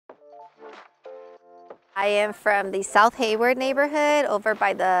I am from the South Hayward neighborhood over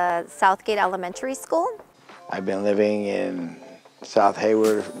by the Southgate Elementary School. I've been living in South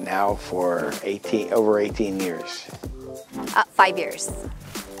Hayward now for over 18 years. 5 years.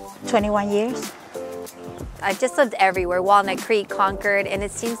 21 years. I've just lived everywhere, Walnut Creek, Concord, and it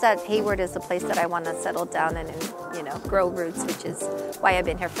seems that Hayward is the place that I want to settle down and grow roots, which is why I've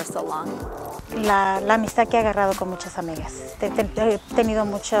been here for so long. La amistad que he agarrado con muchas amigas. He tenido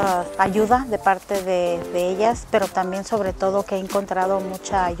mucha ayuda de parte de ellas, pero también sobre todo que he encontrado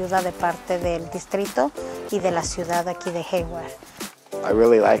mucha ayuda de parte del distrito y de la ciudad aquí de Hayward. I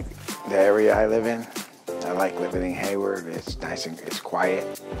really like the area I live in. I like living in Hayward. It's nice and it's quiet.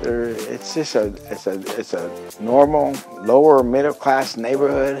 It's just it's a normal, lower middle class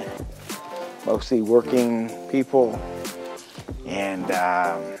neighborhood, mostly working people, and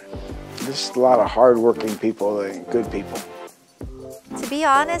just a lot of hard-working people and good people. To be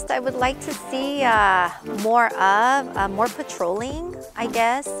honest, I would like to see more patrolling, I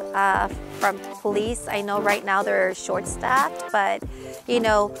guess, from police. I know right now they're short-staffed, but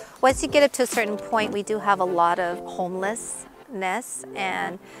once you get up to a certain point, we do have a lot of homelessness,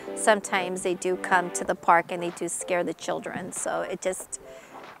 and sometimes they do come to the park and they do scare the children. So it just,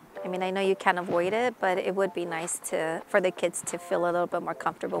 I know you can't avoid it, but it would be nice for the kids to feel a little bit more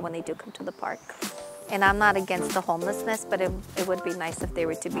comfortable when they do come to the park. And I'm not against the homelessness, but it would be nice if they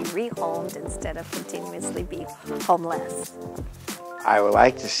were to be rehomed instead of continuously be homeless. I would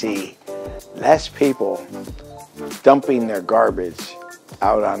like to see less people dumping their garbage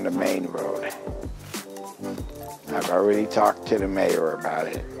out on the main road. I've already talked to the mayor about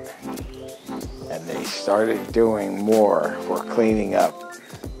it, and they started doing more for cleaning up,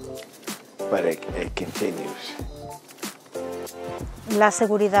 but it continues. La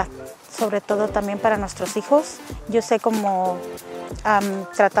seguridad, sobre todo también para nuestros hijos. Yo sé cómo han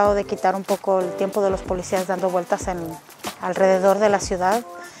tratado de quitar un poco el tiempo de los policías dando vueltas alrededor de la ciudad,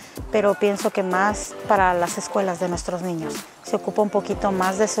 pero pienso que más para las escuelas de nuestros niños. Se ocupa un poquito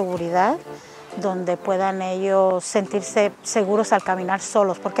más de seguridad, donde puedan ellos sentirse seguros al caminar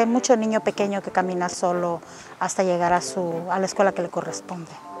solos, porque hay mucho niño pequeño que camina solo hasta llegar a la escuela que le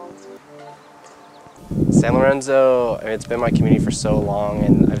corresponde. San Lorenzo, it's been my community for so long,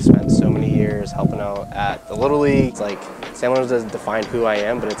 and I've spent so many years helping out at the Little League. It's like San Lorenzo doesn't define who I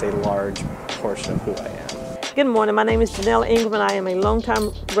am, but it's a large portion of who I am. Good morning, my name is Janelle Ingram, and I am a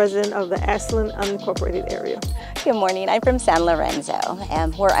longtime resident of the Ashland Unincorporated area. Good morning, I'm from San Lorenzo,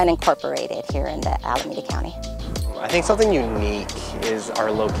 and we're unincorporated here in the Alameda County. I think something unique is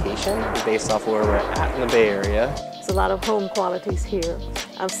our location based off where we're at in the Bay Area. There's a lot of home qualities here.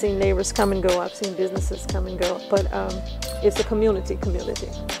 I've seen neighbors come and go, I've seen businesses come and go, but it's a community.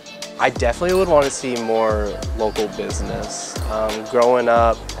 I definitely would want to see more local business. Growing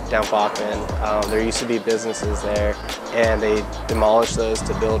up down Bachman, there used to be businesses there, and they demolished those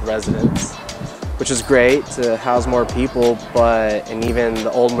to build residents, which is great to house more people, and even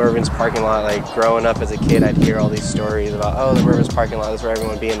the old Mervyn's parking lot, like growing up as a kid, I'd hear all these stories about, oh, the Mervyn's parking lot is where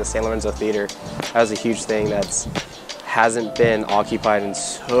everyone would be in the San Lorenzo Theater. That was a huge thing that hasn't been occupied in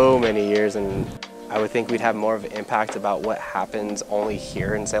so many years, and I would think we'd have more of an impact about what happens only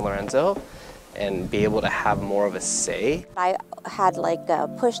here in San Lorenzo and be able to have more of a say. I had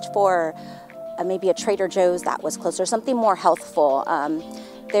pushed for maybe a Trader Joe's that was closer, something more healthful.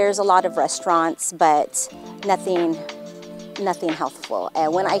 There's a lot of restaurants, but nothing healthful.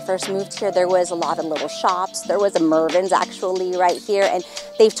 And when I first moved here, there was a lot of little shops. There was a Mervyn's actually right here, and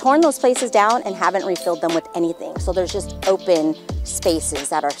they've torn those places down and haven't refilled them with anything. So there's just open spaces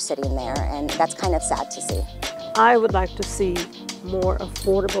that are sitting there, and that's kind of sad to see. I would like to see more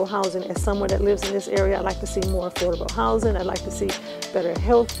affordable housing. As someone that lives in this area, I'd like to see more affordable housing. I'd like to see better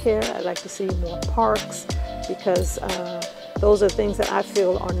health care. I'd like to see more parks, because those are things that I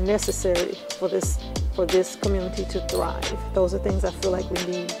feel are necessary for this community to thrive. Those are things I feel like we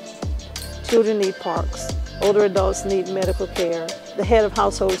need. Children need parks. Older adults need medical care. The head of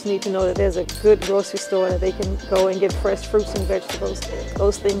households need to know that there's a good grocery store that they can go and get fresh fruits and vegetables.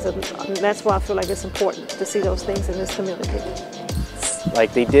 Those things, that's why I feel like it's important to see those things in this community.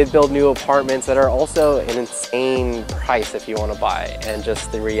 Like, they did build new apartments that are also an insane price if you want to buy, and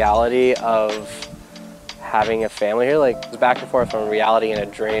just the reality of having a family here, like back and forth from reality and a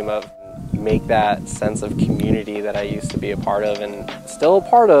dream of make that sense of community that I used to be a part of and still a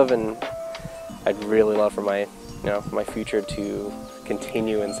part of, and I'd really love for my future to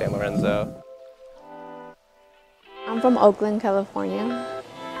continue in San Lorenzo. I'm from Oakland, California.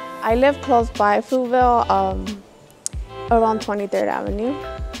 I live close by Fruitvale, around 23rd Avenue.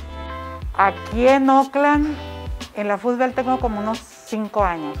 Aquí en Oakland, en la Fruitvale tengo como unos 5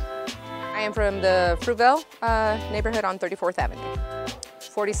 años. I am from the Fruitvale neighborhood on 34th Avenue.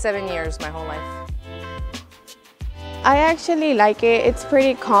 47 years, my whole life. I actually like it. It's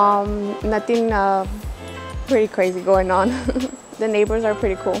pretty calm, nothing pretty crazy going on. The neighbors are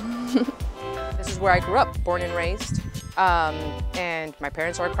pretty cool. This is where I grew up, born and raised. And my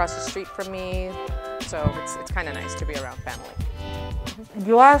parents are across the street from me, so it's kind of nice to be around family.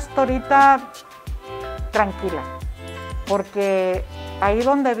 Yo hasta ahorita tranquila, porque ahí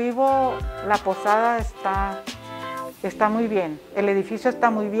donde vivo la posada está muy bien. El edificio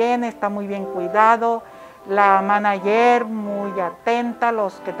está muy bien cuidado. La manager muy atenta,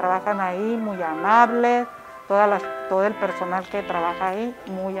 los que trabajan ahí muy amables, todo el personal que trabaja ahí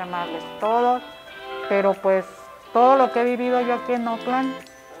muy amables todos. Pero pues todo lo que he vivido yo aquí en Oakland,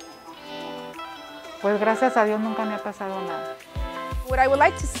 pues gracias a Dios nunca me ha pasado nada. What I would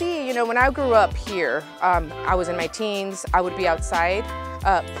like to see, you know, when I grew up here, I was in my teens, I would be outside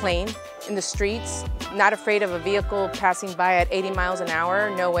playing in the streets, not afraid of a vehicle passing by at 80 miles an hour,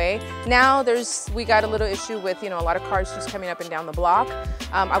 no way. Now we got a little issue with, you know, a lot of cars just coming up and down the block.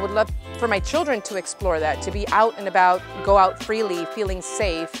 I would love for my children to explore that, to be out and about, go out freely, feeling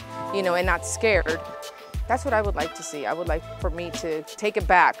safe, you know, and not scared. That's what I would like to see. I would like for me to take it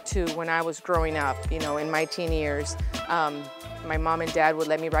back to when I was growing up, you know, in my teen years. My mom and dad would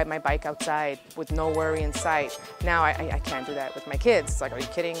let me ride my bike outside with no worry in sight. Now I can't do that with my kids. It's like, are you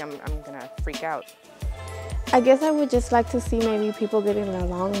kidding? I'm gonna freak out. I guess I would just like to see maybe people getting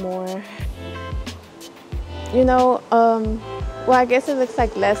along more. You know, well, I guess it looks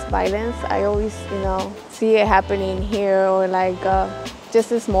like less violence. I always, you know, see it happening here, or like just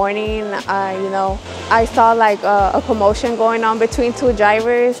this morning, you know, I saw like a commotion going on between two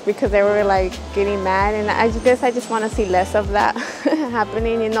drivers because they were like getting mad, and I guess I just want to see less of that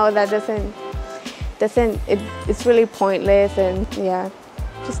happening. You know, that it's really pointless, and yeah,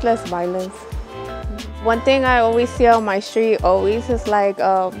 just less violence. One thing I always see on my street is like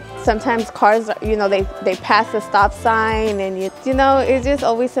sometimes cars, you know, they pass the stop sign, and you know, it's just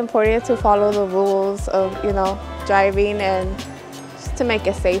always important to follow the rules of, you know, driving, and just to make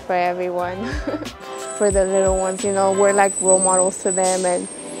it safe for everyone. For the little ones, you know, we're like role models to them, and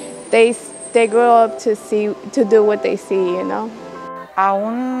they grow up to do what they see, you know. A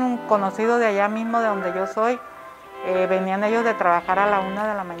un conocido de allá mismo de donde yo soy, venían ellos de trabajar a la 1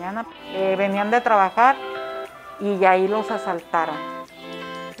 de la mañana, venían de trabajar y ahí los asaltaron.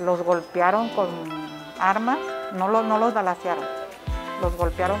 Los golpearon con armas, no los balacearon, los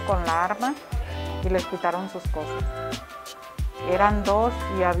golpearon con la arma y les quitaron sus cosas. Eran dos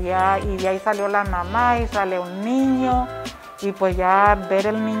y de ahí salió la mamá y sale un niño, y pues ya ver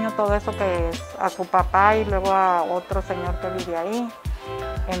el niño todo eso, que es a su papá y luego a otro señor que vive ahí.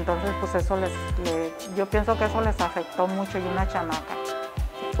 Entonces pues eso yo pienso que eso les afectó mucho, y una chamaca.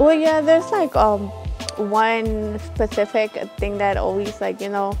 Well, yeah, there's like one specific thing that always, like, you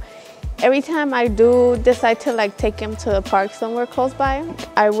know, every time I do decide to like take him to the park somewhere close by,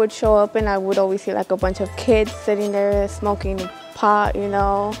 I would show up and I would always see like a bunch of kids sitting there smoking pot, you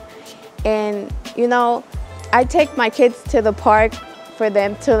know. And, you know, I take my kids to the park for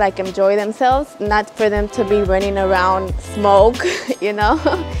them to like enjoy themselves, not for them to be running around smoke, you know.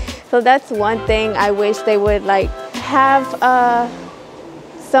 So that's one thing I wish they would like have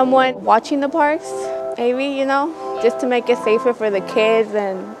someone watching the parks, maybe, you know, just to make it safer for the kids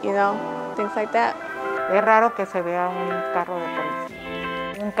and, you know, things like that. Es raro que se vea un carro de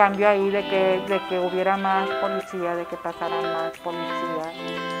policía. Un cambio ahí de que hubiera más policía, de que pasaran más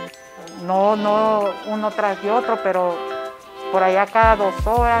policías. No uno tras de otro, pero por allá cada 2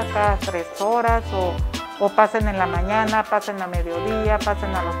 horas, cada 3 horas, o pasen en la mañana, pasen a mediodía,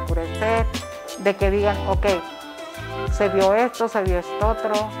 pasen al oscurecer, de que digan, ok, se vio esto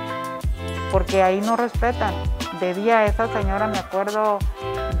otro, porque ahí no respetan. De día esa señora, me acuerdo,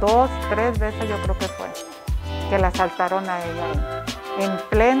 2, 3 veces yo creo que fue, que la asaltaron a ella ahí, en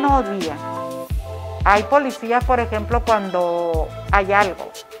pleno día. Hay policías, por ejemplo, cuando hay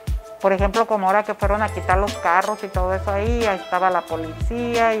algo. Por ejemplo, como ahora que fueron a quitar los carros y todo eso ahí estaba la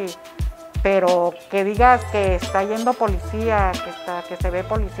policía, pero que digas que está yendo policía, que se ve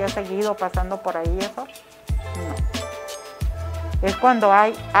policía seguido pasando por ahí, eso, no. Es cuando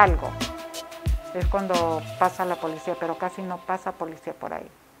hay algo, es cuando pasa la policía, pero casi no pasa policía por ahí.